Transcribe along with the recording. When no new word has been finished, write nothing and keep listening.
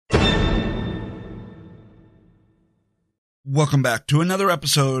Welcome back to another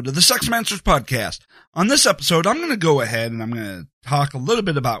episode of the Sexmancers Podcast. On this episode, I'm going to go ahead and I'm going to talk a little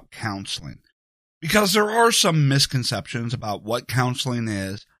bit about counseling, because there are some misconceptions about what counseling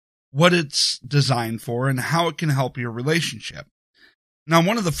is, what it's designed for, and how it can help your relationship. Now,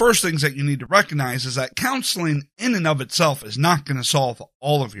 one of the first things that you need to recognize is that counseling in and of itself is not going to solve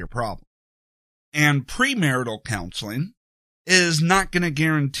all of your problems. And premarital counseling is not going to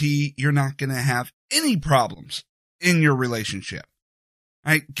guarantee you're not going to have any problems in your relationship.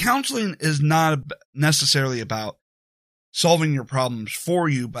 Right? Counseling is not necessarily about solving your problems for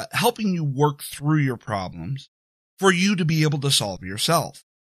you, but helping you work through your problems for you to be able to solve yourself.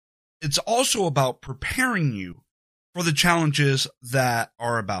 It's also about preparing you for the challenges that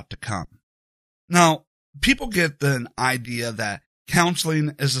are about to come. Now, people get the idea that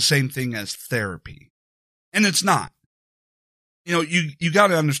counseling is the same thing as therapy, and it's not. You got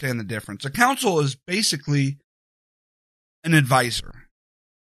to understand the difference. A counselor is basically an advisor.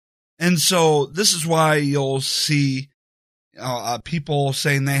 And so this is why you'll see people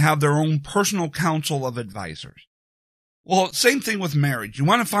saying they have their own personal council of advisors. Well, same thing with marriage. You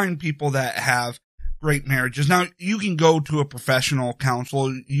want to find people that have great marriages. Now, you can go to a professional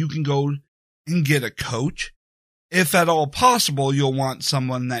counselor. You can go and get a coach. If at all possible, you'll want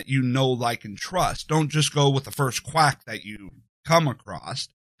someone that you know, like, and trust. Don't just go with the first quack that you come across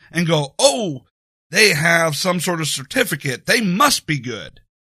and go, oh, they have some sort of certificate. They must be good.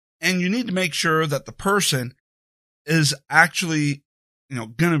 And you need to make sure that the person is actually,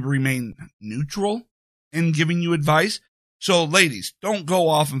 going to remain neutral in giving you advice. So ladies, don't go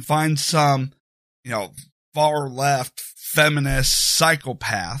off and find some, far left feminist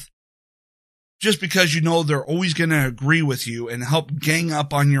psychopath just because you know they're always going to agree with you and help gang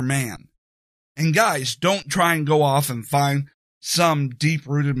up on your man. And guys, don't try and go off and find some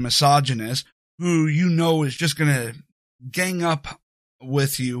deep-rooted misogynist who you know is just going to gang up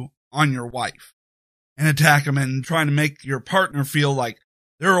with you on your wife and attack them and trying to make your partner feel like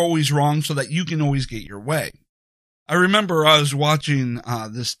they're always wrong so that you can always get your way. I remember I was watching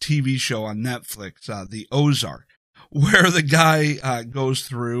this TV show on Netflix, The Ozark, where the guy goes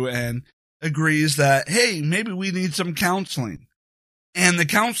through and agrees that, hey, maybe we need some counseling. And the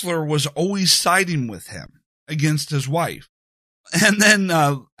counselor was always siding with him against his wife. And then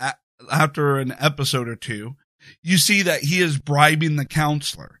after an episode or two, you see that he is bribing the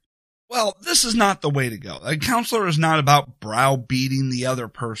counselor. Well, this is not the way to go. A counselor is not about browbeating the other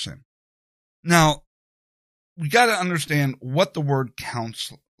person. Now, we got to understand what the word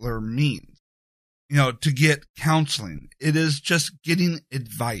counselor means. To get counseling, it is just getting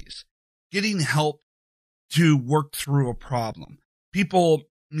advice, getting help to work through a problem. People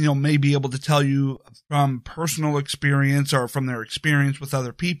may be able to tell you from personal experience or from their experience with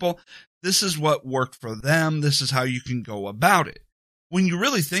other people, this is what worked for them. This is how you can go about it. When you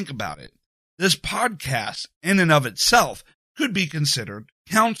really think about it, this podcast in and of itself could be considered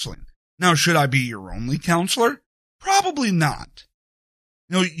counseling. Now, should I be your only counselor? Probably not.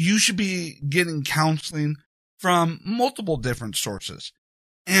 You should be getting counseling from multiple different sources.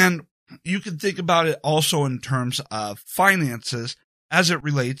 And you can think about it also in terms of finances as it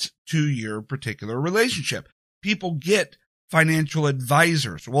relates to your particular relationship. People get financial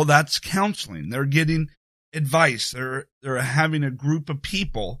advisors. Well, that's counseling. They're getting advice. They're having a group of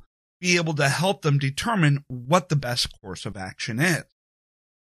people be able to help them determine what the best course of action is.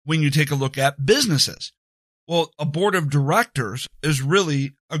 When you take a look at businesses, well, a board of directors is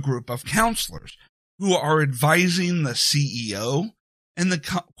really a group of counselors who are advising the CEO and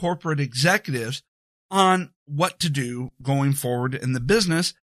the corporate executives on what to do going forward in the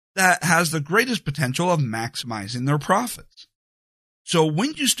business that has the greatest potential of maximizing their profits. So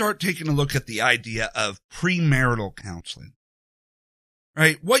when you start taking a look at the idea of premarital counseling,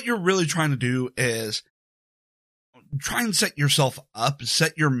 right, what you're really trying to do is try and set yourself up,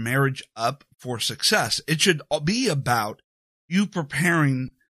 set your marriage up for success. It should be about you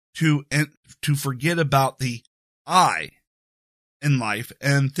preparing to forget about the I in life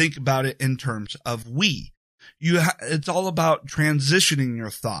and think about it in terms of we. It's all about transitioning your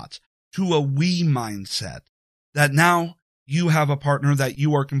thoughts to a we mindset, that now you have a partner that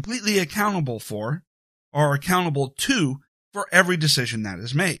you are completely accountable for or accountable to for every decision that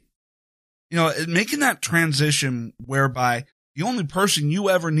is made. Making that transition whereby the only person you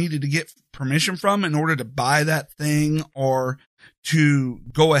ever needed to get permission from in order to buy that thing or to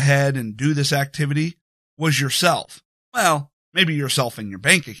go ahead and do this activity was yourself. Well, maybe yourself in your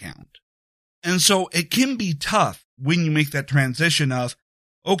bank account. And so it can be tough when you make that transition of,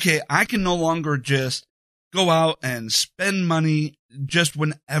 okay, I can no longer just go out and spend money just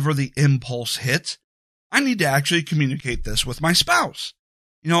whenever the impulse hits. I need to actually communicate this with my spouse.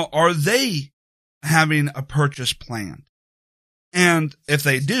 Are they having a purchase planned? And if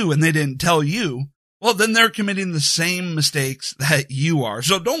they do and they didn't tell you, well, then they're committing the same mistakes that you are.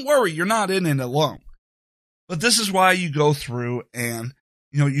 So don't worry, you're not in it alone. But this is why you go through and,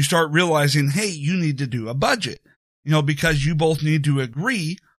 you start realizing, hey, you need to do a budget, because you both need to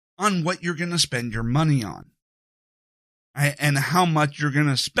agree on what you're going to spend your money on, right? And how much you're going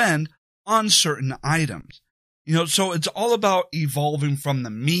to spend on certain items. So it's all about evolving from the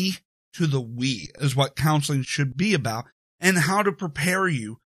me to the we is what counseling should be about, and how to prepare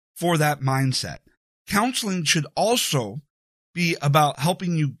you for that mindset. Counseling should also be about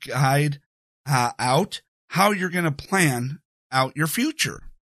helping you guide out how you're going to plan out your future,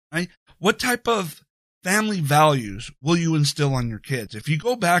 right? What type of family values will you instill on your kids? If you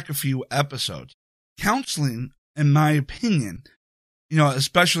go back a few episodes, counseling, in my opinion,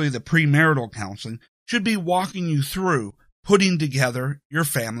 especially the premarital counseling, should be walking you through putting together your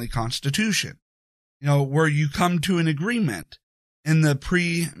family constitution, where you come to an agreement in the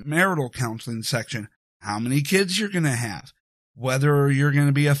premarital counseling section, how many kids you're going to have, whether you're going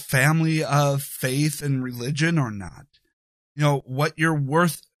to be a family of faith and religion or not, what your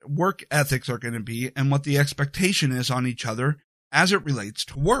work ethics are going to be, and what the expectation is on each other as it relates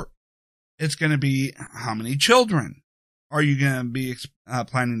to work. It's going to be how many children are you going to be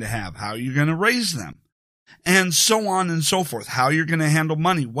planning to have, how are you going to raise them, and so on and so forth, how you're going to handle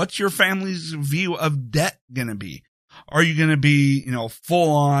money. What's your family's view of debt going to be? Are you going to be,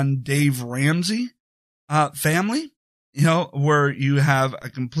 full on Dave Ramsey family, where you have a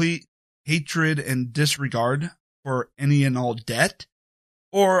complete hatred and disregard for any and all debt?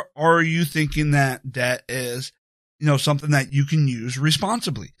 Or are you thinking that debt is, something that you can use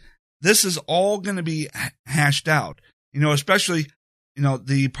responsibly? This is all going to be hashed out, especially,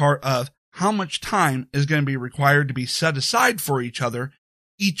 the part of how much time is going to be required to be set aside for each other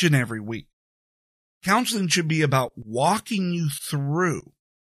each and every week. Counseling should be about walking you through,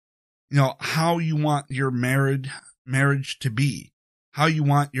 how you want your marriage to be, how you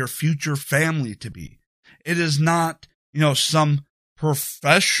want your future family to be. It is not, some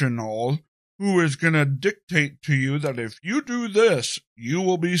professional who is going to dictate to you that if you do this, you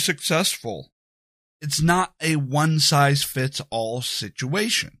will be successful. It's not a one-size-fits-all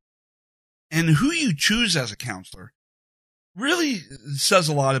situation. And who you choose as a counselor really says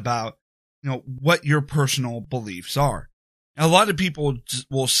a lot about, what your personal beliefs are. A lot of people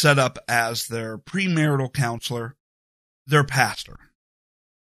will set up as their premarital counselor, their pastor,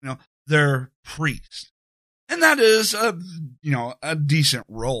 their priest. And that is a decent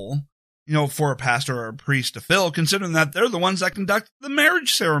role, for a pastor or a priest to fill, considering that they're the ones that conduct the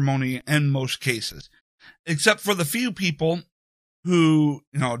marriage ceremony in most cases. Except for the few people who,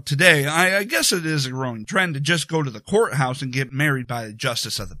 today, I guess it is a growing trend to just go to the courthouse and get married by the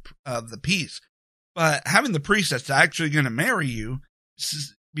justice of the peace. But having the priest that's actually going to marry you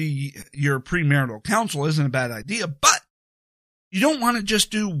be your premarital counsel isn't a bad idea. But you don't want to just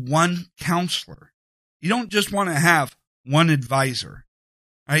do one counselor. You don't just want to have one advisor,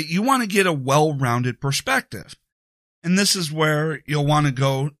 right? You want to get a well-rounded perspective. And this is where you'll want to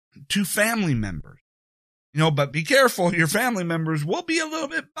go to family members. But be careful, your family members will be a little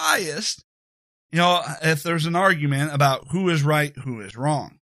bit biased, if there's an argument about who is right, who is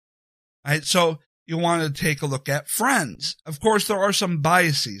wrong. Right? So you'll want to take a look at friends. Of course, there are some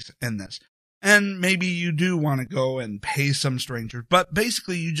biases in this. And maybe you do want to go and pay some strangers, but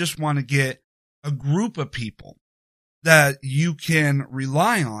basically you just want to get a group of people that you can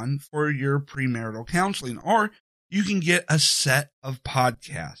rely on for your premarital counseling, or you can get a set of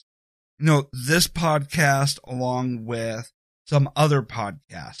podcasts. This podcast along with some other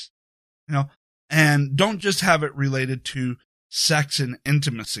podcasts, and don't just have it related to sex and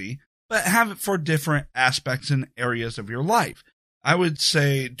intimacy, but have it for different aspects and areas of your life. I would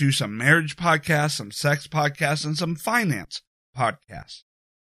say do some marriage podcasts, some sex podcasts, and some finance podcasts.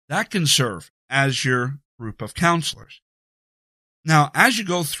 That can serve as your group of counselors. Now, as you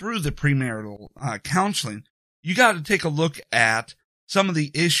go through the premarital counseling, you got to take a look at some of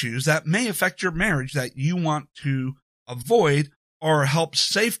the issues that may affect your marriage that you want to avoid or help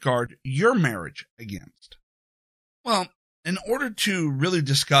safeguard your marriage against. Well, in order to really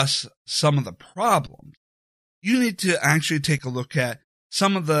discuss some of the problems, you need to actually take a look at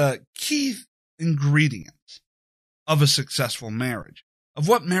some of the key ingredients of a successful marriage, of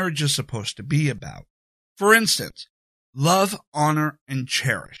what marriage is supposed to be about. For instance, love, honor, and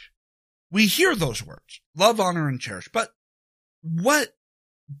cherish. We hear those words, love, honor, and cherish, but what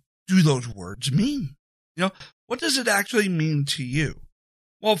do those words mean? What does it actually mean to you?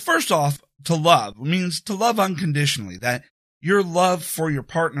 Well, first off, to love. It means to love unconditionally, that your love for your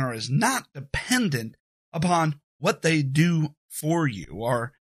partner is not dependent upon what they do for you,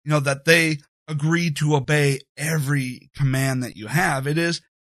 or, that they agree to obey every command that you have. It is,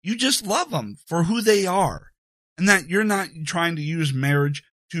 you just love them for who they are, and that you're not trying to use marriage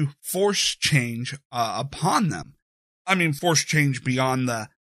to force change upon them. I mean, force change beyond the,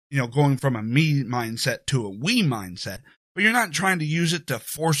 going from a me mindset to a we mindset, but you're not trying to use it to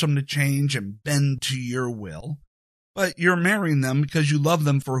force them to change and bend to your will, but you're marrying them because you love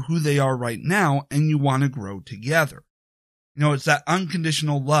them for who they are right now and you want to grow together. It's that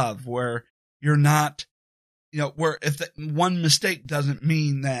unconditional love where you're not, where if one mistake doesn't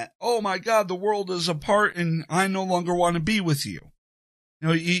mean that, oh my God, the world is apart and I no longer want to be with you.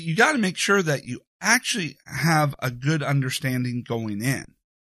 You got to make sure that you actually have a good understanding going in.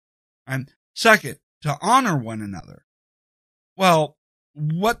 And second, to honor one another. Well,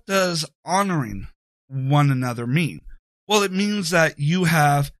 what does honoring one another mean? Well, it means that you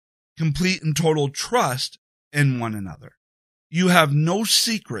have complete and total trust in one another. You have no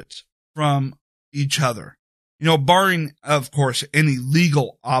secrets from each other, barring, of course, any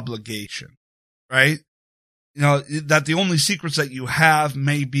legal obligation, right? That the only secrets that you have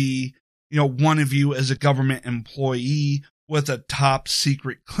may be, one of you as a government employee with a top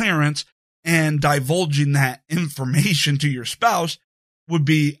secret clearance, and divulging that information to your spouse would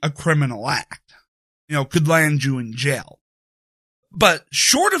be a criminal act, could land you in jail. But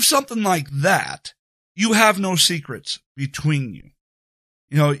short of something like that, you have no secrets between you.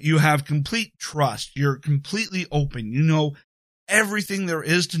 You have complete trust. You're completely open. You know everything there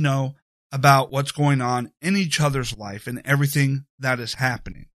is to know about what's going on in each other's life and everything that is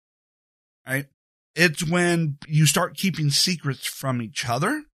happening, right? It's when you start keeping secrets from each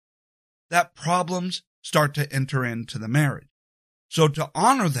other that problems start to enter into the marriage. So to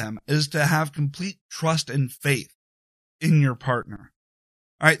honor them is to have complete trust and faith in your partner.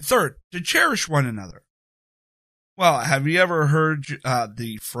 All right. Third, to cherish one another. Well, have you ever heard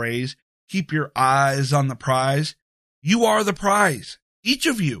the phrase, keep your eyes on the prize? You are the prize. Each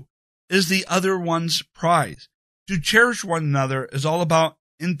of you is the other one's prize. To cherish one another is all about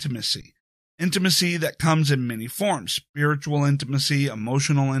intimacy. Intimacy that comes in many forms: spiritual intimacy,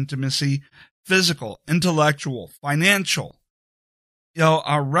 emotional intimacy, physical, intellectual, financial,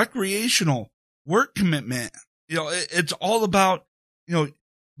 our recreational, work commitment. It's all about,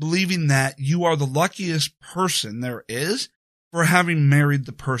 believing that you are the luckiest person there is for having married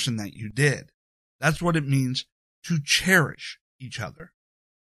the person that you did. That's what it means to cherish each other.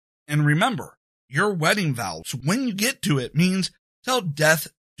 And remember, your wedding vows, when you get to it, means till death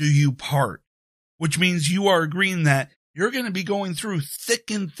do you part, which means you are agreeing that you're going to be going through thick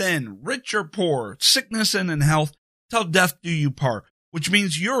and thin, rich or poor, sickness and in health, till death do you part, which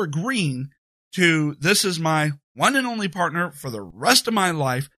means you're agreeing to, this is my one and only partner for the rest of my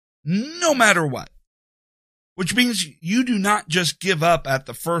life, no matter what. Which means you do not just give up at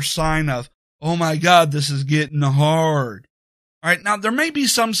the first sign of, oh my God, this is getting hard. All right. Now, there may be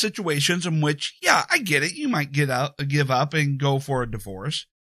some situations in which, yeah, I get it. You might give up and go for a divorce.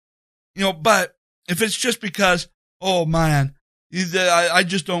 But if it's just because, oh man, I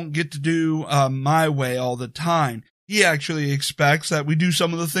just don't get to do my way all the time. He actually expects that we do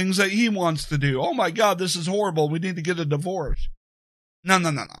some of the things that he wants to do. Oh my God, this is horrible. We need to get a divorce.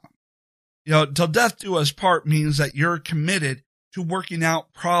 No. Till death do us part means that you're committed to working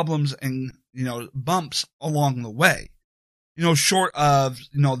out problems and, bumps along the way. Short of,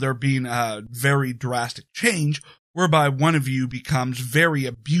 there being a very drastic change whereby one of you becomes very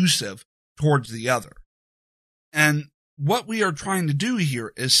abusive towards the other. And what we are trying to do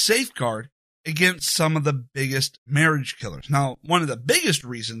here is safeguard against some of the biggest marriage killers. Now, one of the biggest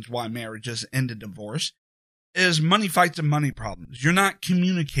reasons why marriages end in divorce is money fights and money problems. You're not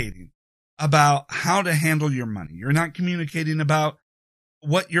communicating about how to handle your money. You're not communicating about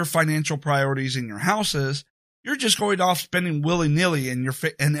what your financial priorities in your house is. You're just going off spending willy-nilly, and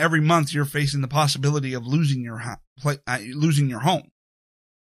and every month you're facing the possibility of losing your home.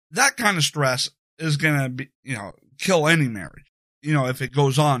 That kind of stress is going to be, kill any marriage, if it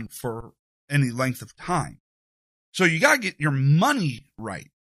goes on for any length of time. So you got to get your money right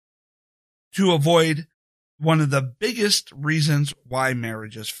to avoid one of the biggest reasons why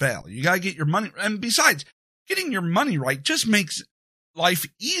marriages fail. You got to get your money, and besides, getting your money right just makes life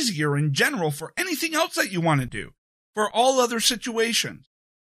easier in general for anything else that you want to do, for all other situations.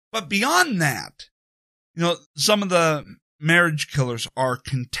 But beyond that, some of the marriage killers are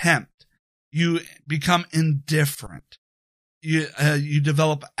contempt. You become indifferent. You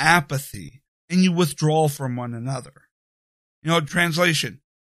develop apathy, and you withdraw from one another. Translation.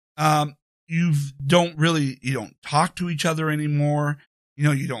 you don't talk to each other anymore.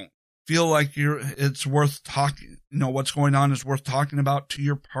 You don't feel like it's worth talking, what's going on is worth talking about to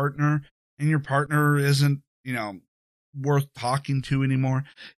your partner, and your partner isn't, worth talking to anymore.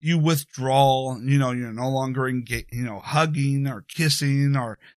 You withdraw, you're no longer hugging or kissing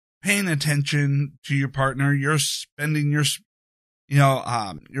or paying attention to your partner. You're spending your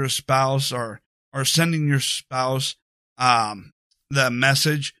spouse or sending your spouse, the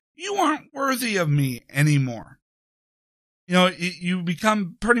message, you aren't worthy of me anymore. You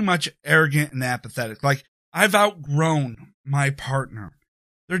become pretty much arrogant and apathetic. Like, I've outgrown my partner.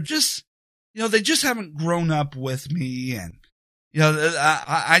 They're just, they just haven't grown up with me. And,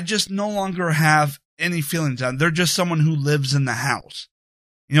 I just no longer have any feelings on. They're just someone who lives in the house.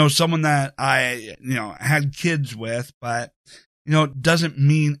 Someone that I, had kids with, but, doesn't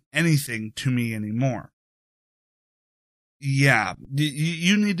mean anything to me anymore. Yeah,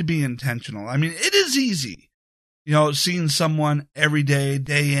 you need to be intentional. I mean, it is easy, seeing someone every day,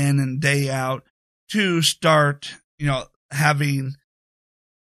 day in and day out, to start, having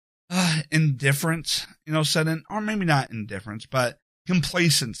indifference, set in, or maybe not indifference, but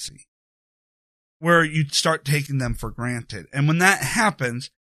complacency, where you start taking them for granted. And when that happens,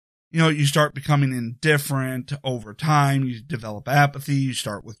 you start becoming indifferent over time. You develop apathy, you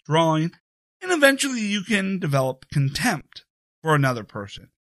start withdrawing, and eventually you can develop contempt for another person,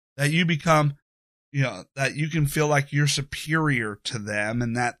 that you become, that you can feel like you're superior to them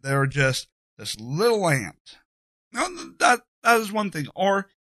and that they're just this little ant. Now, that is one thing. Or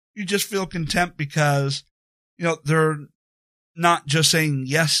you just feel contempt because, they're not just saying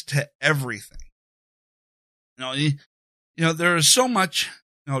yes to everything. There is so much,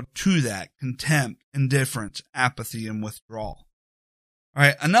 to that: contempt, indifference, apathy, and withdrawal. All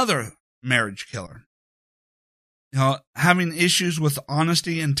right. Another marriage killer. Having issues with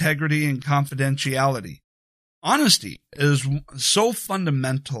honesty, integrity, and confidentiality. Honesty is so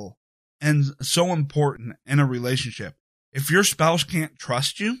fundamental and so important in a relationship. If your spouse can't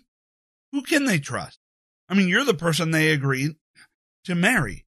trust you, who can they trust? I mean, you're the person they agreed to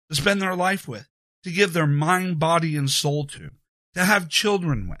marry, to spend their life with, to give their mind, body, and soul to have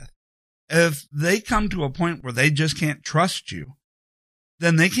children with. If they come to a point where they just can't trust you,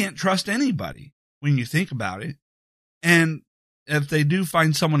 then they can't trust anybody when you think about it. And if they do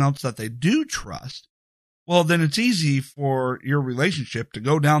find someone else that they do trust, well, then it's easy for your relationship to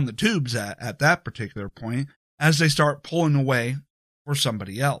go down the tubes at that particular point as they start pulling away for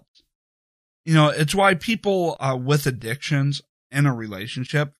somebody else. It's why people with addictions in a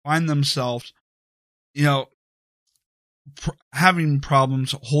relationship find themselves, having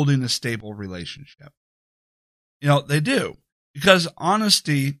problems holding a stable relationship. They do, because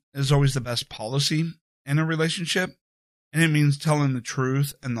honesty is always the best policy in a relationship, and it means telling the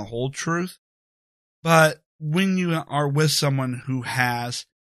truth and the whole truth. But when you are with someone who has,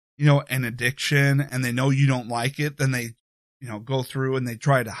 an addiction and they know you don't like it, then they, go through and they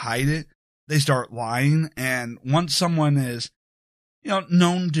try to hide it. They start lying. And once someone is,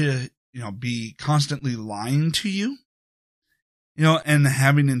 known to, be constantly lying to you, and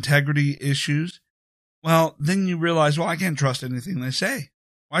having integrity issues, well, then you realize, well, I can't trust anything they say.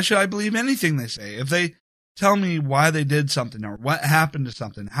 Why should I believe anything they say? If they tell me why they did something or what happened to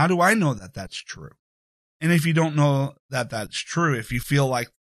something, how do I know that that's true? And if you don't know that that's true, if you feel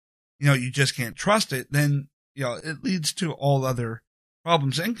like, you just can't trust it, then, it leads to all other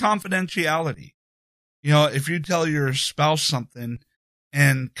problems. And confidentiality. If you tell your spouse something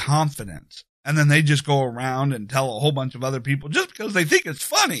in confidence, and then they just go around and tell a whole bunch of other people just because they think it's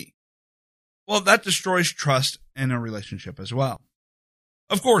funny, well, that destroys trust in a relationship as well.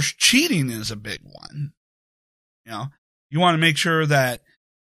 Of course, cheating is a big one. You want to make sure that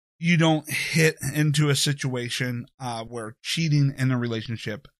you don't hit into a situation where cheating in a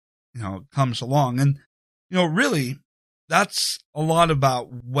relationship, comes along. And, really, that's a lot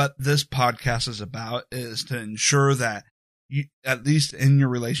about what this podcast is about, is to ensure that you, at least in your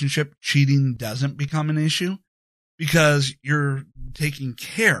relationship, cheating doesn't become an issue, because you're taking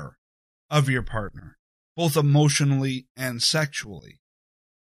care of your partner, both emotionally and sexually.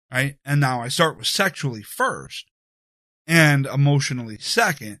 Right? And now I start with sexually first and emotionally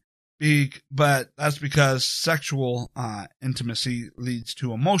second, but that's because sexual intimacy leads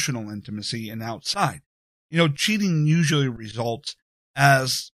to emotional intimacy and outside. Cheating usually results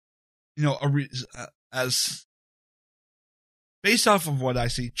as, as based off of what I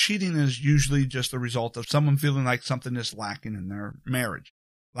see, cheating is usually just the result of someone feeling like something is lacking in their marriage,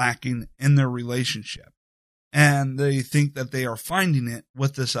 lacking in their relationship. And they think that they are finding it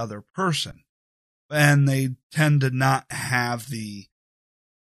with this other person. And they tend to not have the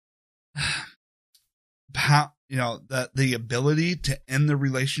how, the ability to end the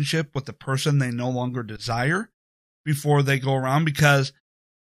relationship with the person they no longer desire before they go around, because,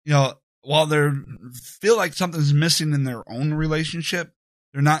 while they feel like something's missing in their own relationship,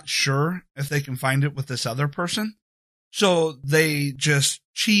 they're not sure if they can find it with this other person. So they just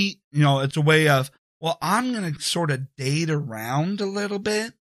cheat. It's a way of, well, I'm going to sort of date around a little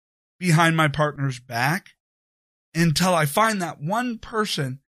bit behind my partner's back until I find that one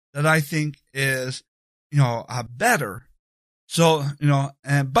person that I think is, better. So,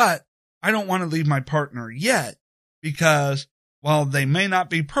 but I don't want to leave my partner yet, because while they may not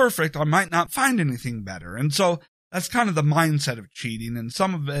be perfect, I might not find anything better. And so that's kind of the mindset of cheating. And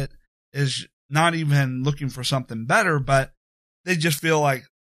some of it is not even looking for something better, but they just feel like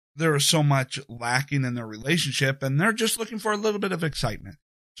there is so much lacking in their relationship, and they're just looking for a little bit of excitement.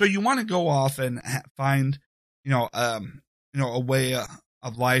 So you want to go off and find, a way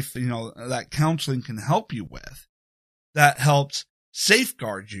of life, that counseling can help you with, that helps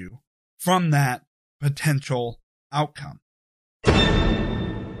safeguard you from that potential outcome.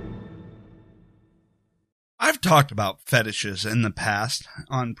 I've talked about fetishes in the past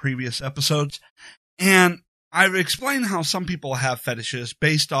on previous episodes, and I've explained how some people have fetishes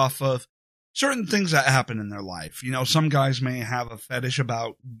based off of certain things that happen in their life. Some guys may have a fetish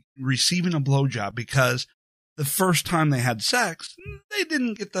about receiving a blowjob because the first time they had sex, they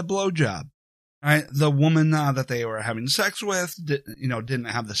didn't get the blowjob. Right? The woman that they were having sex with, didn't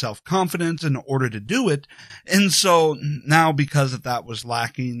have the self-confidence in order to do it. And so now, because that was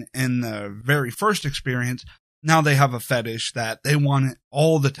lacking in the very first experience, now they have a fetish that they want it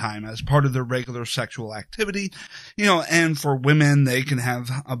all the time as part of their regular sexual activity. And for women, they can have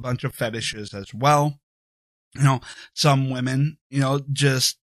a bunch of fetishes as well. Some women,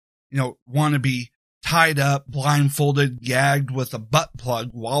 just, want to be tied up, blindfolded, gagged with a butt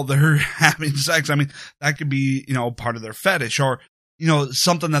plug while they're having sex. I mean, that could be, part of their fetish, or,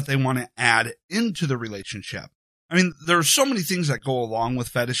 something that they want to add into the relationship. I mean, there's so many things that go along with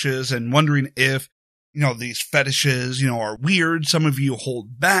fetishes, and wondering if, these fetishes, are weird. Some of you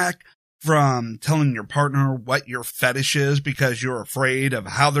hold back from telling your partner what your fetish is because you're afraid of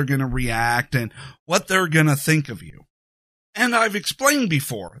how they're going to react and what they're going to think of you. And I've explained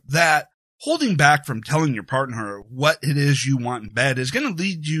before that holding back from telling your partner what it is you want in bed is going to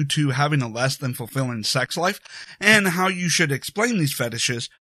lead you to having a less than fulfilling sex life, and how you should explain these fetishes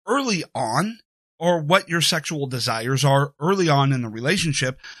early on, or what your sexual desires are early on in the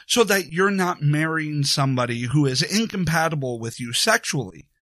relationship, so that you're not marrying somebody who is incompatible with you sexually.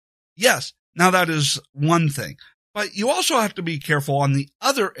 Yes, now that is one thing, but you also have to be careful on the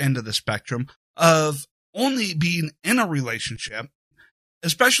other end of the spectrum of only being in a relationship,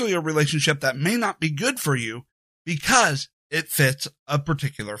 especially a relationship that may not be good for you, because it fits a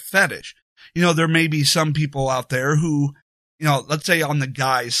particular fetish. There may be some people out there who, let's say on the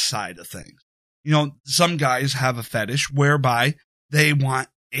guy's side of things, some guys have a fetish whereby they want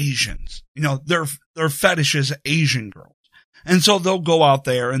Asians. Their fetish is Asian girls. And so they'll go out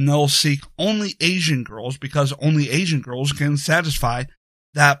there and they'll seek only Asian girls, because only Asian girls can satisfy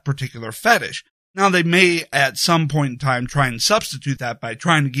that particular fetish. Now, they may at some point in time try and substitute that by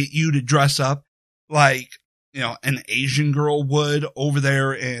trying to get you to dress up like, an Asian girl would over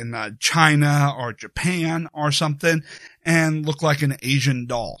there in China or Japan or something, and look like an Asian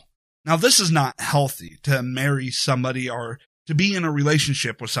doll. Now, this is not healthy, to marry somebody or to be in a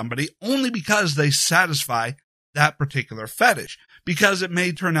relationship with somebody only because they satisfy that particular fetish, because it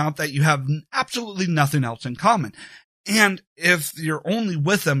may turn out that you have absolutely nothing else in common. And if you're only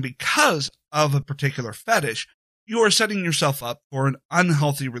with them because of a particular fetish, you are setting yourself up for an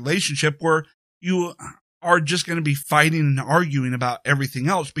unhealthy relationship where you are just going to be fighting and arguing about everything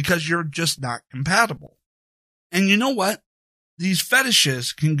else because you're just not compatible. And you know what? These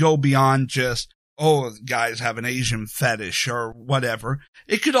fetishes can go beyond just, guys have an Asian fetish or whatever.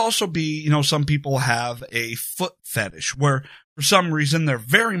 It could also be, some people have a foot fetish where for some reason they're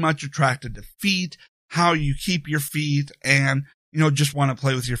very much attracted to feet, how you keep your feet, and, just want to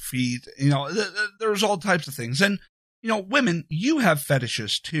play with your feet. There's all types of things. And, women, you have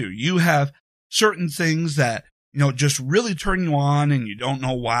fetishes too. You have certain things that, just really turn you on and you don't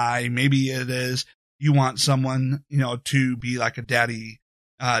know why. Maybe it is you want someone, to be like a daddy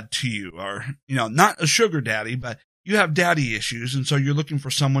to you, or, not a sugar daddy, but you have daddy issues. And so you're looking for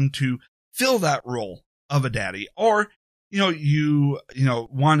someone to fill that role of a daddy. Or, you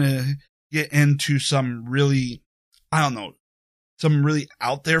want to get into some really, some really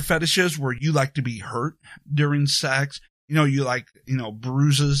out there fetishes where you like to be hurt during sex. You like,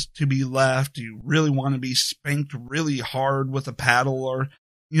 bruises to be left. You really want to be spanked really hard with a paddle, or,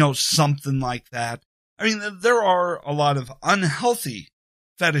 something like that. I mean, there are a lot of unhealthy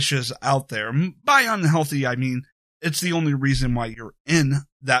fetishes out there. By unhealthy, I mean, it's the only reason why you're in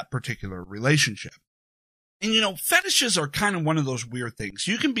that particular relationship. And, fetishes are kind of one of those weird things.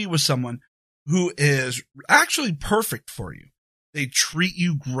 You can be with someone who is actually perfect for you. They treat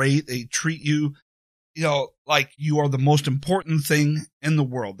you great. They treat you, like you are the most important thing in the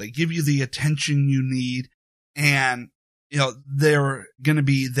world. They give you the attention you need. And, they're going to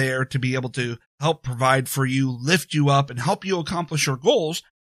be there to be able to help provide for you, lift you up, and help you accomplish your goals.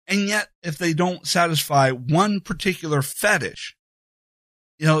 And yet, if they don't satisfy one particular fetish,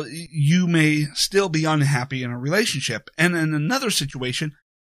 you may still be unhappy in a relationship. And in another situation,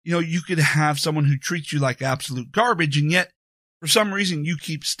 you could have someone who treats you like absolute garbage, and yet, for some reason, you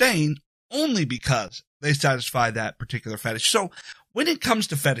keep staying only because they satisfy that particular fetish. So, when it comes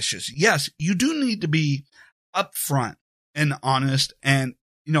to fetishes, yes, you do need to be upfront and honest and,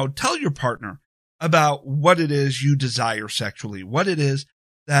 tell your partner about what it is you desire sexually, what it is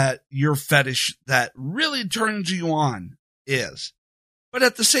that your fetish that really turns you on is. But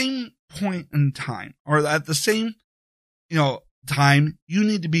at the same point in time, or at the same, time, you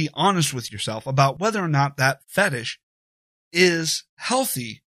need to be honest with yourself about whether or not that fetish is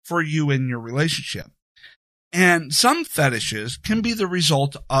healthy for you in your relationship. And some fetishes can be the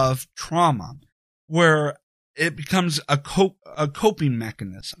result of trauma, where it becomes a coping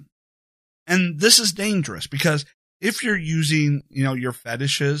mechanism. And this is dangerous because if you're using, your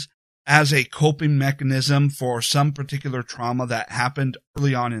fetishes as a coping mechanism for some particular trauma that happened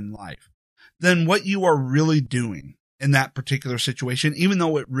early on in life, then what you are really doing in that particular situation, even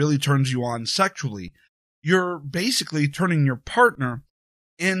though it really turns you on sexually, you're basically turning your partner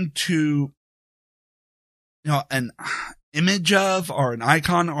into, an image of, or an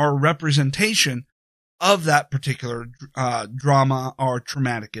icon or a representation of that particular drama or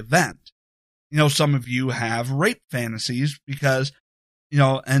traumatic event. Some of you have rape fantasies because,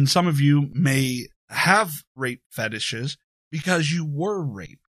 and some of you may have rape fetishes because you were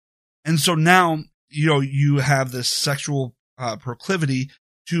raped. And so now, you have this sexual proclivity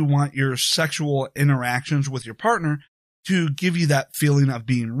to want your sexual interactions with your partner to give you that feeling of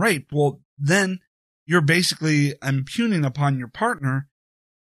being raped. Well, then you're basically impugning upon your partner,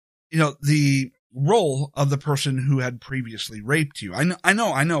 the role of the person who had previously raped you. I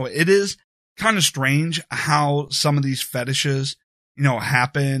know. It is kind of strange how some of these fetishes,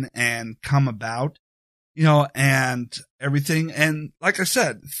 happen and come about, and everything. And like I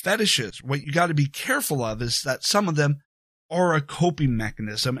said, fetishes, what you got to be careful of is that some of them are a coping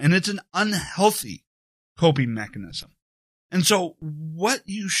mechanism, and it's an unhealthy coping mechanism. And so what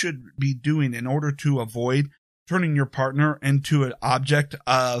you should be doing in order to avoid turning your partner into an object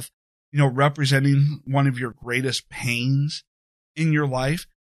of, representing one of your greatest pains in your life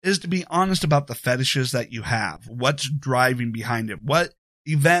is to be honest about the fetishes that you have. What's driving behind it? What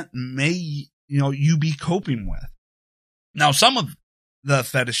event may, you be coping with? Now, some of the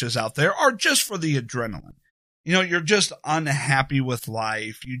fetishes out there are just for the adrenaline. You're just unhappy with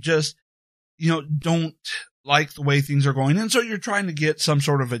life. You just, don't like the way things are going. And so you're trying to get some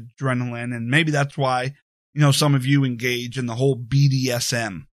sort of adrenaline. And maybe that's why, some of you engage in the whole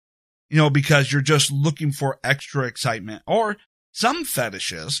BDSM, because you're just looking for extra excitement. Or some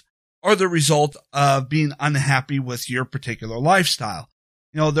fetishes are the result of being unhappy with your particular lifestyle.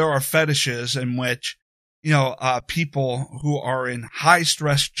 There are fetishes in which, people who are in high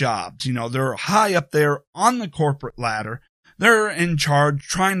stress jobs, they're high up there on the corporate ladder. They're in charge,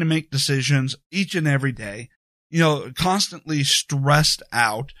 trying to make decisions each and every day, constantly stressed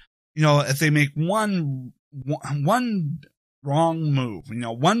out. If they make one wrong move,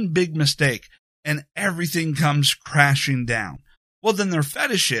 one big mistake, and everything comes crashing down. Well, then their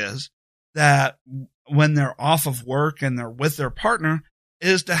fetish is that when they're off of work and they're with their partner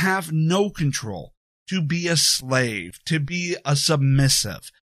is to have no control, to be a slave, to be a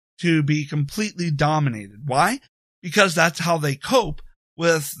submissive, to be completely dominated. Why? Because that's how they cope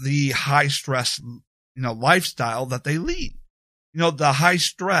with the high stress, lifestyle that they lead. The high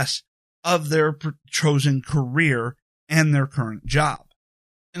stress of their chosen career and their current job.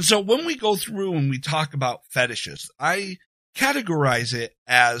 And so when we go through and we talk about fetishes, I categorize it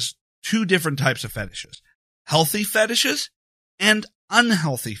as two different types of fetishes: healthy fetishes and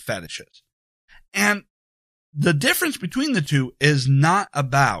unhealthy fetishes. And the difference between the two is not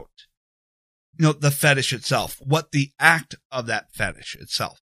about, the fetish itself, what the act of that fetish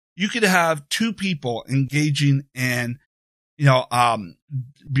itself. You could have two people engaging in,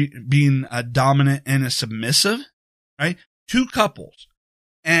 being a dominant and a submissive, right? Two couples.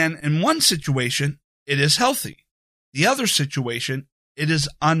 And in one situation, it is healthy. The other situation, it is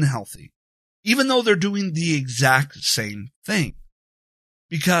unhealthy. even though they're doing the exact same thing.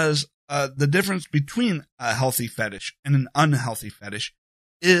 Because the difference between a healthy fetish and an unhealthy fetish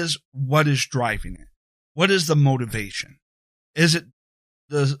is what is driving it. What is the motivation? Is it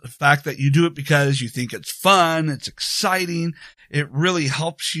the fact that you do it because you think it's fun, it's exciting, it really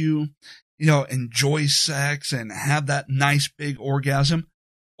helps you, enjoy sex and have that nice big orgasm?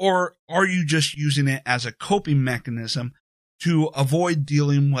 Or are you just using it as a coping mechanism to avoid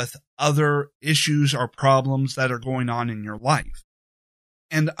dealing with other issues or problems that are going on in your life?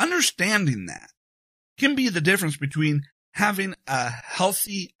 And understanding that can be the difference between having a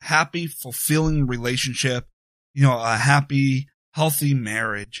healthy, happy, fulfilling relationship, a happy, healthy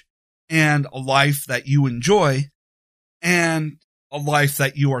marriage, and a life that you enjoy, and a life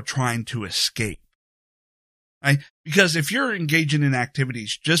that you are trying to escape. Right? Because if you're engaging in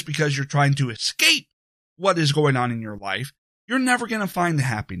activities just because you're trying to escape what is going on in your life, you're never going to find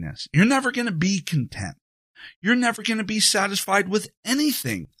happiness. You're never going to be content. You're never going to be satisfied with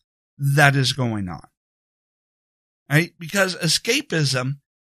anything that is going on. Right? Because escapism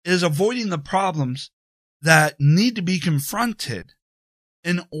is avoiding the problems that need to be confronted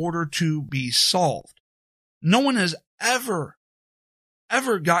in order to be solved. No one has ever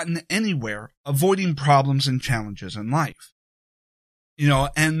gotten anywhere avoiding problems and challenges in life.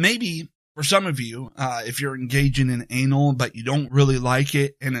 And maybe for some of you, if you're engaging in anal, but you don't really like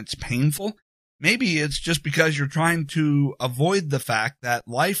it and it's painful, maybe it's just because you're trying to avoid the fact that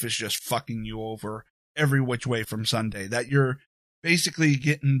life is just fucking you over every which way from Sunday, that you're basically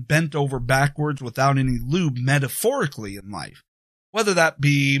getting bent over backwards without any lube metaphorically in life, whether that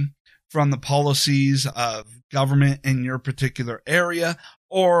be from the policies of government in your particular area,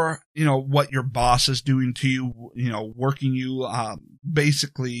 or, what your boss is doing to you, working you,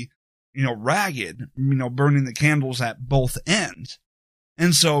 basically, ragged, burning the candles at both ends.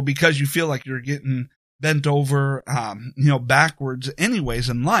 And so because you feel like you're getting bent over, backwards anyways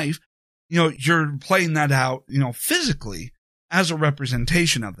in life, you're playing that out, physically as a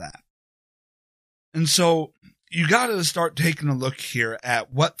representation of that. And so you got to start taking a look here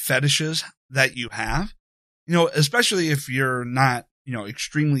at what fetishes that you have, especially if you're not,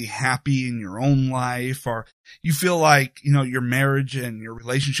 extremely happy in your own life, or you feel like, your marriage and your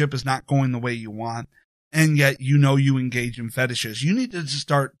relationship is not going the way you want, and yet you engage in fetishes. You need to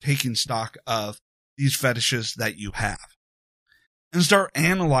start taking stock of these fetishes that you have and start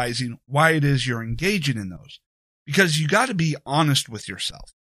analyzing why it is you're engaging in those, because you got to be honest with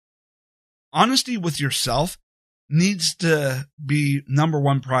yourself. Honesty with yourself needs to be number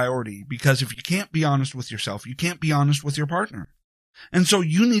one priority, because if you can't be honest with yourself, you can't be honest with your partner. And so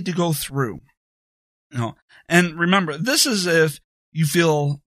you need to go through, and remember, this is if you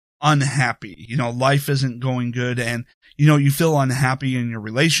feel unhappy, life isn't going good, and, you feel unhappy in your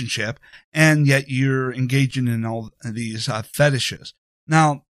relationship, and yet you're engaging in all these fetishes.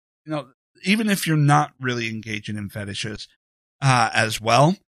 Now, even if you're not really engaging in fetishes as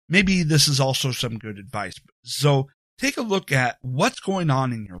well, maybe this is also some good advice. So take a look at what's going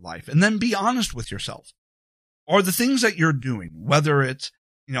on in your life, and then be honest with yourself. Are the things that you're doing, whether it's,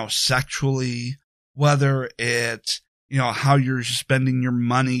 sexually, whether it's, how you're spending your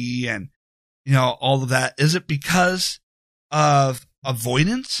money and, all of that, is it because of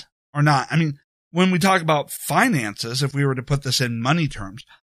avoidance or not? I mean, when we talk about finances, if we were to put this in money terms,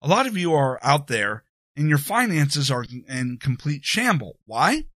 a lot of you are out there and your finances are in complete shamble.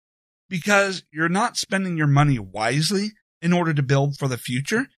 Why? Because you're not spending your money wisely in order to build for the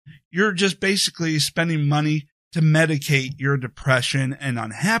future. You're just basically spending money to medicate your depression and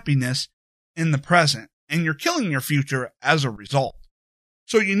unhappiness in the present, and you're killing your future as a result.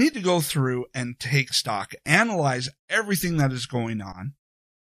 So you need to go through and take stock, analyze everything that is going on.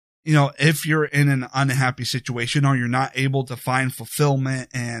 If you're in an unhappy situation, or you're not able to find fulfillment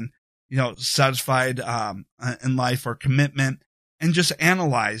and, satisfied in life or commitment, and just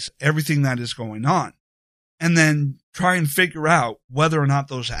analyze everything that is going on. And then try and figure out whether or not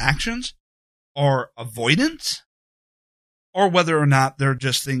those actions are avoidance, or whether or not they're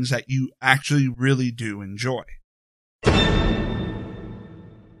just things that you actually really do enjoy.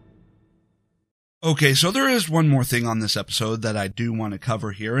 Okay, so there is one more thing on this episode that I do want to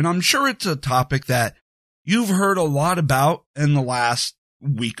cover here, and I'm sure it's a topic that you've heard a lot about in the last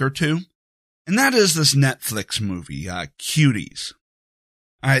week or two, and that is this Netflix movie, Cuties.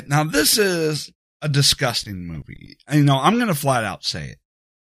 All right, now this is a disgusting movie. I'm going to flat out say it,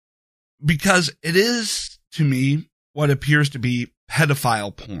 because it is, to me, what appears to be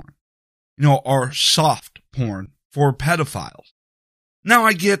pedophile porn, or soft porn for pedophiles. Now,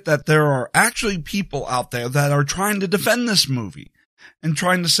 I get that there are actually people out there that are trying to defend this movie, and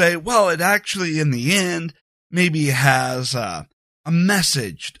trying to say, well, it actually, in the end, maybe has a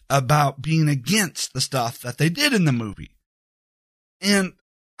message about being against the stuff that they did in the movie. And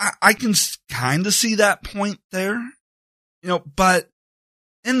I can kind of see that point there, but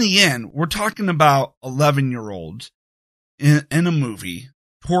in the end, we're talking about 11-year-olds in a movie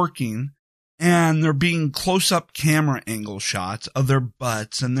twerking, and there being close-up camera angle shots of their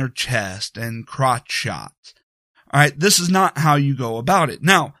butts and their chest and crotch shots. All right, this is not how you go about it.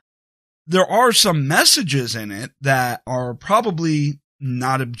 Now, there are some messages in it that are probably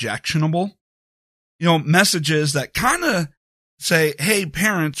not objectionable. Messages that kind of say, hey,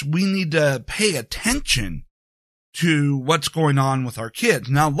 parents, we need to pay attention to what's going on with our kids.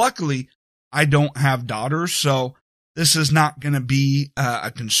 Now, luckily, I don't have daughters, so this is not going to be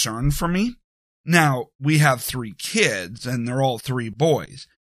a concern for me. Now, we have 3 kids, and they're all 3 boys.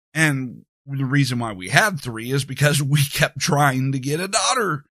 And the reason why we had 3 is because we kept trying to get a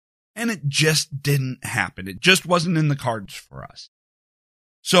daughter, and it just didn't happen. It just wasn't in the cards for us.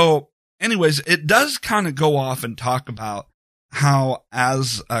 So, anyways, it does kind of go off and talk about how,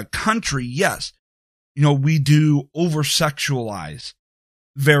 as a country, yes, we do over-sexualize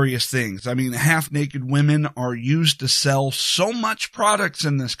various things. I mean, half-naked women are used to sell so much products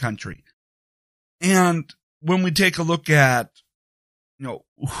in this country. And when we take a look at,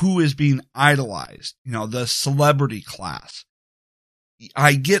 who is being idolized, the celebrity class,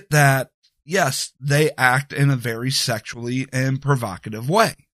 I get that, yes, they act in a very sexually and provocative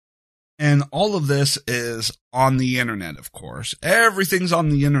way. And all of this is on the internet, of course. Everything's on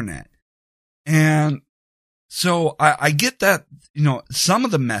the internet. And so I get that, some of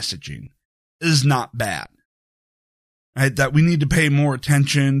the messaging is not bad. Right? That we need to pay more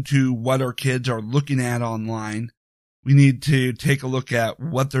attention to what our kids are looking at online. We need to take a look at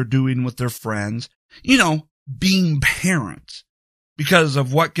what they're doing with their friends. Being parents. Because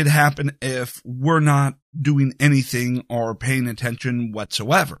of what could happen if we're not doing anything or paying attention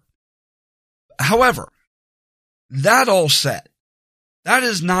whatsoever. However, that all said, that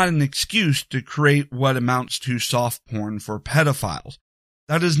is not an excuse to create what amounts to soft porn for pedophiles.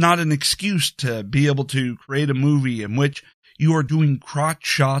 That is not an excuse to be able to create a movie in which you are doing crotch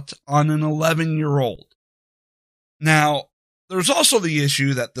shots on an 11-year-old. Now, there's also the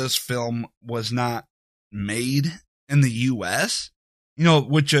issue that this film was not made in the U.S.,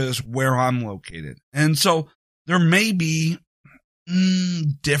 which is where I'm located. And so there may be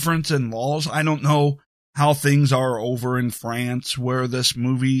difference in laws. I don't know how things are over in France where this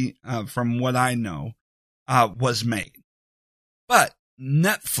movie, from what I know, was made. But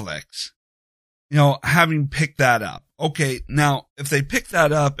Netflix, having picked that up. Okay, now, if they picked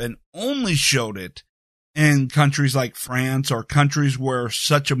that up and only showed it in countries like France or countries where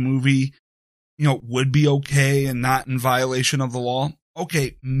such a movie, would be okay and not in violation of the law,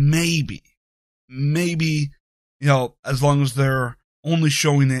 okay, maybe, as long as they're only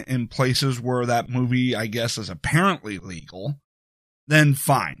showing it in places where that movie, I guess, is apparently legal, then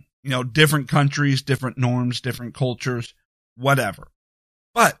fine. Different countries, different norms, different cultures, whatever.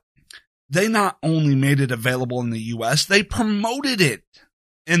 But they not only made it available in the U.S., they promoted it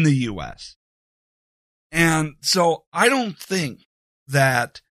in the U.S. And so I don't think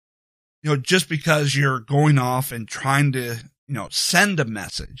that, just because you're going off and trying to, send a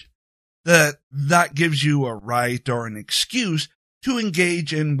message, that gives you a right or an excuse to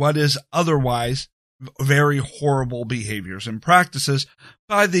engage in what is otherwise very horrible behaviors and practices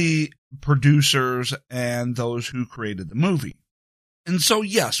by the producers and those who created the movie. And so,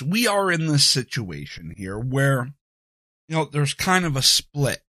 yes, we are in this situation here where, there's kind of a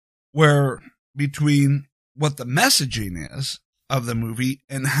split where between what the messaging is of the movie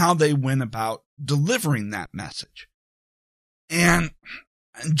and how they went about delivering that message. And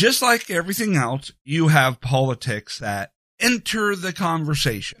just like everything else, you have politics that enter the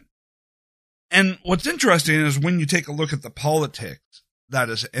conversation. And what's interesting is when you take a look at the politics that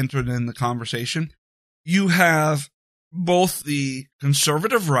is entered in the conversation, you have both the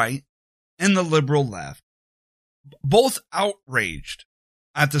conservative right and the liberal left, both outraged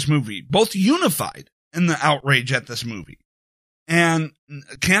at this movie, both unified in the outrage at this movie. And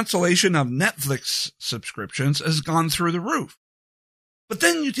cancellation of Netflix subscriptions has gone through the roof. But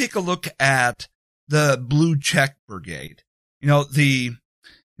then you take a look at the blue check brigade,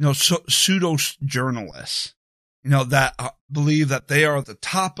 pseudo journalists, that believe that they are at the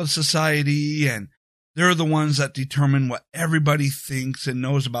top of society and they're the ones that determine what everybody thinks and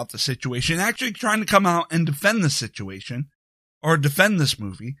knows about the situation, actually trying to come out and defend the situation or defend this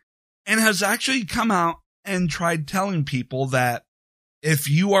movie, and has actually come out and tried telling people that if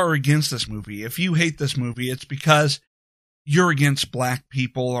you are against this movie, if you hate this movie, it's because you're against black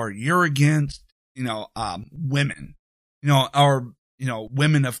people or you're against, women, or,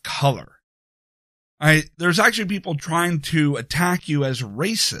 women of color. Right? There's actually people trying to attack you as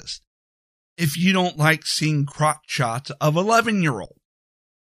racist if you don't like seeing crotch shots of 11-year-olds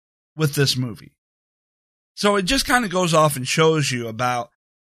with this movie. So it just kind of goes off and shows you about,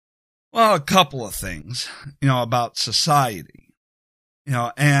 well, a couple of things, about society,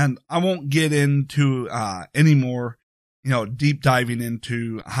 and I won't get into, any more, deep diving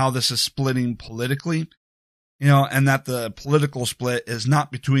into how this is splitting politically, and that the political split is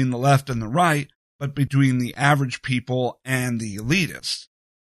not between the left and the right, but between the average people and the elitists.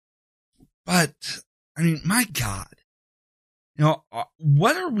 But, I mean, my God,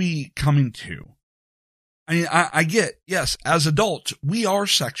 what are we coming to? I mean, I get, yes, as adults, we are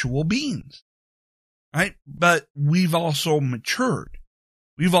sexual beings, right? But we've also matured.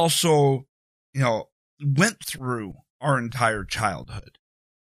 We've also, went through our entire childhood.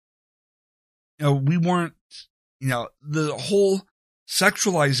 We weren't, the whole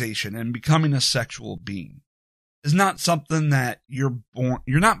sexualization and becoming a sexual being is not something that you're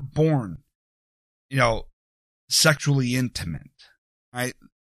not born, sexually intimate, right?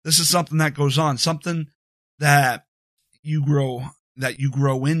 This is something that goes on, something that you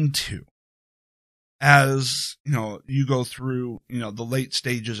grow into as, you go through, the late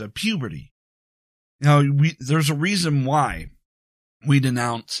stages of puberty. There's a reason why we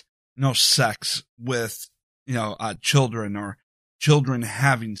denounce, sex with, children or children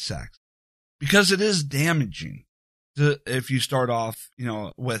having sex, because it is damaging if you start off,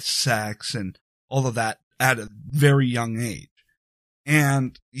 with sex and all of that at a very young age.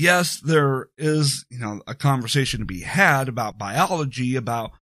 And yes, there is, a conversation to be had about biology,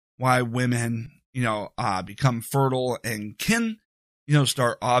 about why women, become fertile and can,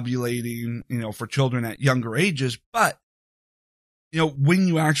 start ovulating, for children at younger ages. But, when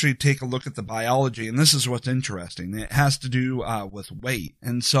you actually take a look at the biology, and this is what's interesting, it has to do with weight.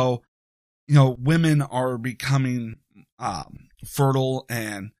 And so, women are becoming fertile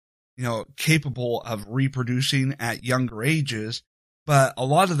and, capable of reproducing at younger ages. But a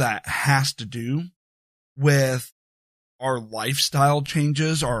lot of that has to do with our lifestyle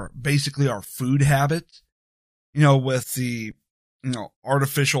changes, or basically our food habits, with the,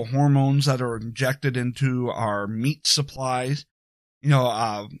 artificial hormones that are injected into our meat supplies,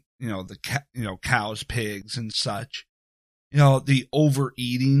 cows, pigs and such, the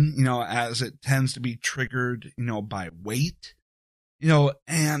overeating, as it tends to be triggered, by weight,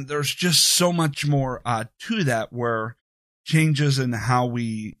 and there's just so much more, to that, where changes in how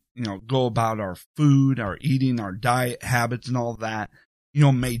we, go about our food, our eating, our diet habits and all that,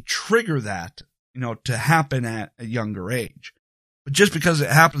 may trigger that, to happen at a younger age. But just because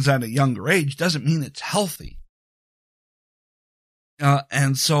it happens at a younger age doesn't mean it's healthy.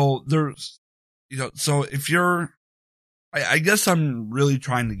 And so there's, so if you're, I guess I'm really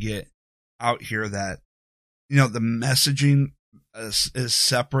trying to get out here that, the messaging is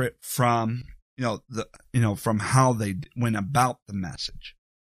separate from, from how they went about the message.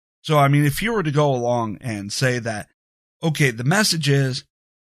 So, I mean, if you were to go along and say that, okay, the message is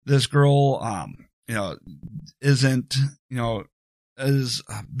this girl, isn't, is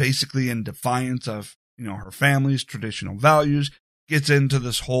basically in defiance of, her family's traditional values, gets into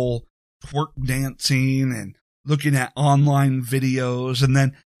this whole twerk dancing and looking at online videos, and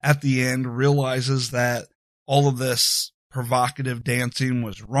then at the end realizes that all of this provocative dancing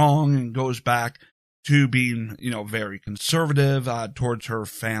was wrong and goes back to being, very conservative towards her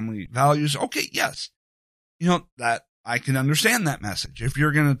family values. Okay, yes. That I can understand that message. If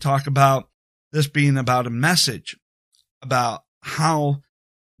you're going to talk about this being about a message about how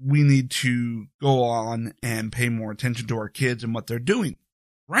we need to go on and pay more attention to our kids and what they're doing.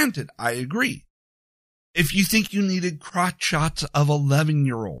 Granted, I agree. If you think you needed crotch shots of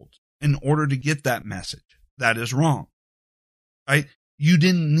 11-year-olds in order to get that message, that is wrong. Right? You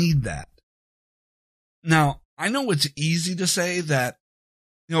didn't need that. Now, I know it's easy to say that,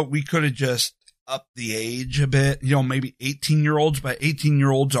 we could have just upped the age a bit, maybe 18-year-olds, but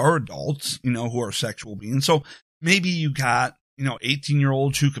 18-year-olds are adults, who are sexual beings. So maybe you got,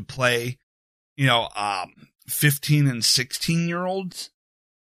 18-year-olds who could play, 15 and 16-year-olds,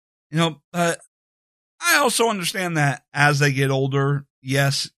 but I also understand that as they get older,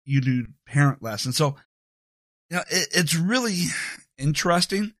 yes, you do parent less. And so, it's really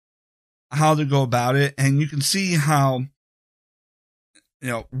interesting how to go about it. And you can see how,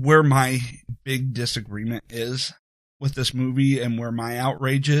 where my big disagreement is with this movie and where my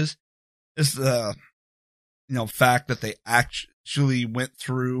outrage is the, fact that they actually went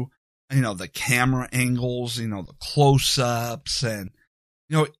through the camera angles, the close-ups, and,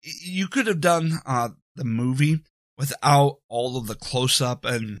 you could have done the movie without all of the close-up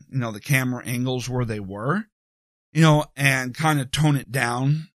and, the camera angles where they were, and kind of tone it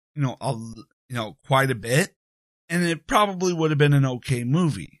down, quite a bit, and it probably would have been an okay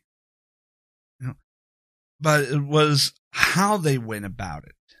movie. But it was how they went about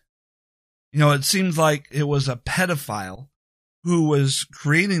it. It seems like it was a pedophile who was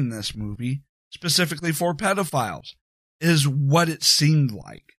creating this movie specifically for pedophiles, is what it seemed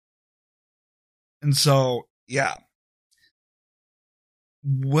like. And so, yeah.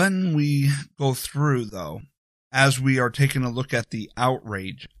 When we go through, though, as we are taking a look at the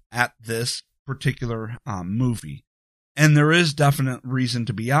outrage at this particular movie, and there is definite reason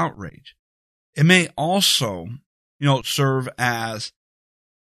to be outraged, it may also, serve as,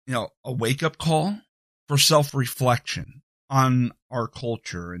 a wake-up call for self-reflection on our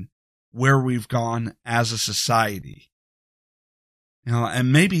culture and where we've gone as a society.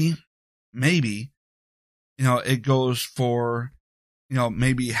 And maybe, it goes for,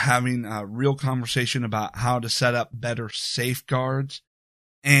 maybe having a real conversation about how to set up better safeguards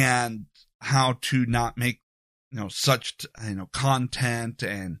and how to not make, such, content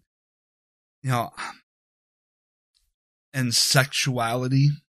and, and sexuality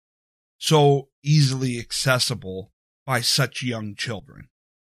so easily accessible by such young children.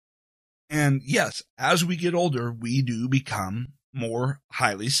 And yes, as we get older, we do become more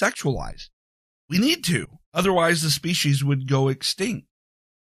highly sexualized. We need to, otherwise the species would go extinct.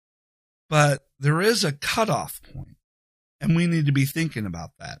 But there is a cutoff point, and we need to be thinking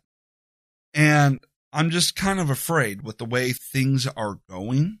about that. And I'm just kind of afraid with the way things are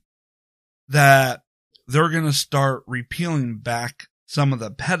going that they're going to start repealing back some of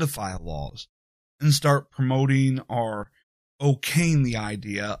the pedophile laws and start promoting or okaying the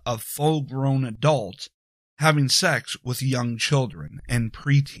idea of full-grown adults having sex with young children and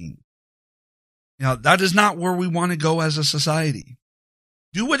preteens. That is not where we want to go as a society.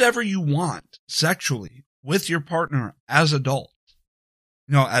 Do whatever you want sexually with your partner as adults,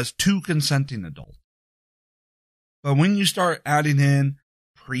 as two consenting adults. But when you start adding in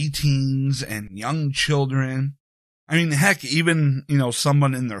preteens and young children, heck, even,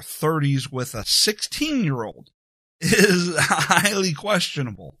 someone in their 30s with a 16-year-old is highly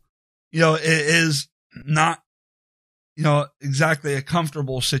questionable. It is not, exactly a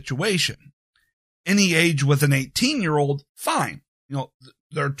comfortable situation. Any age with an 18-year-old, fine.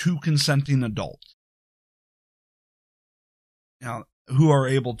 They're two consenting adults. Who are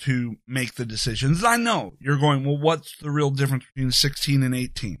able to make the decisions. I know you're going, well, what's the real difference between 16 and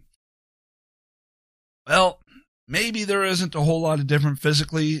 18? Well, maybe there isn't a whole lot of difference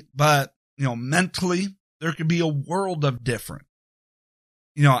physically, but, mentally, there could be a world of difference.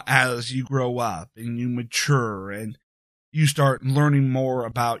 As you grow up and you mature and you start learning more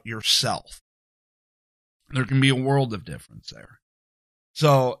about yourself. There can be a world of difference there.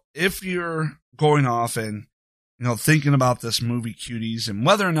 So if you're going off and, thinking about this movie Cuties and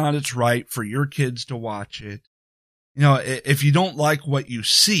whether or not it's right for your kids to watch it, if you don't like what you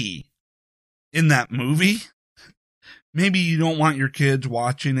see in that movie, maybe you don't want your kids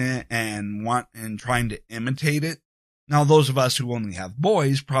watching it and trying to imitate it. Now, those of us who only have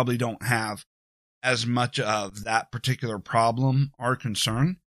boys probably don't have as much of that particular problem or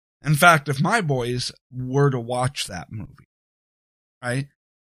concern. In fact, if my boys were to watch that movie, right,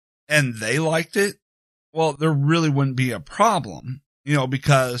 and they liked it, well, there really wouldn't be a problem,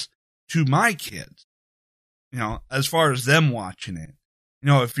 because to my kids, as far as them watching it,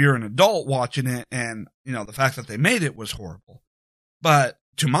 if you're an adult watching it and, the fact that they made it was horrible. But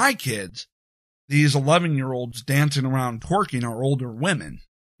to my kids, these 11-year-olds dancing around twerking are older women,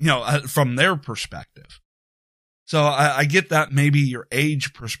 from their perspective. So I get that maybe your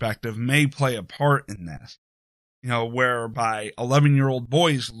age perspective may play a part in this, whereby 11-year-old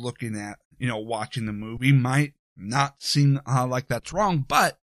boys looking at, watching the movie might not seem like that's wrong.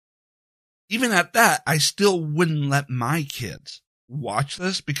 But even at that, I still wouldn't let my kids watch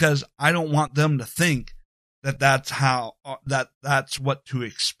this because I don't want them to think that that's what to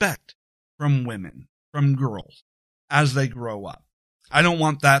expect from women, from girls as they grow up. I don't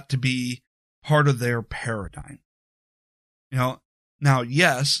want that to be part of their paradigm. Now,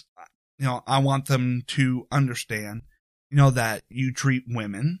 yes, I want them to understand, that you treat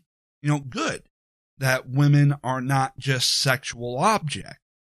women, good, that women are not just sexual objects.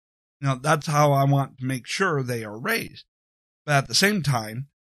 That's how I want to make sure they are raised. But at the same time,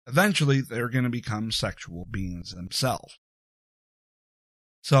 eventually they're going to become sexual beings themselves.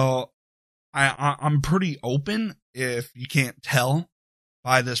 So I'm pretty open, if you can't tell,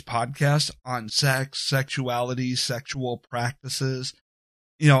 by this podcast on sex, sexuality, sexual practices,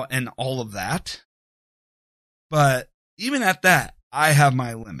 and all of that. But even at that, I have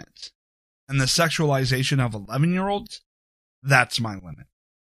my limits. And the sexualization of 11-year-olds, that's my limit.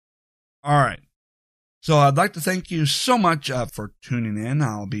 All right. So I'd like to thank you so much for tuning in.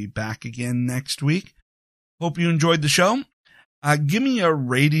 I'll be back again next week. Hope you enjoyed the show. Give me a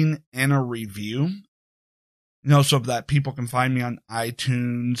rating and a review, so that people can find me on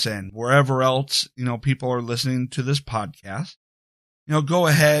iTunes and wherever else, people are listening to this podcast. Go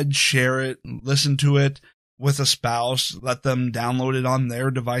ahead, share it, listen to it with a spouse, let them download it on their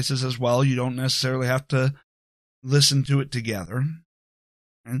devices as well. You don't necessarily have to listen to it together.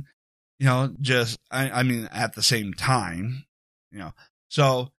 And, at the same time,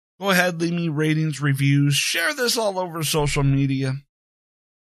 so go ahead, leave me ratings, reviews, share this all over social media,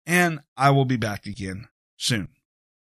 and I will be back again soon.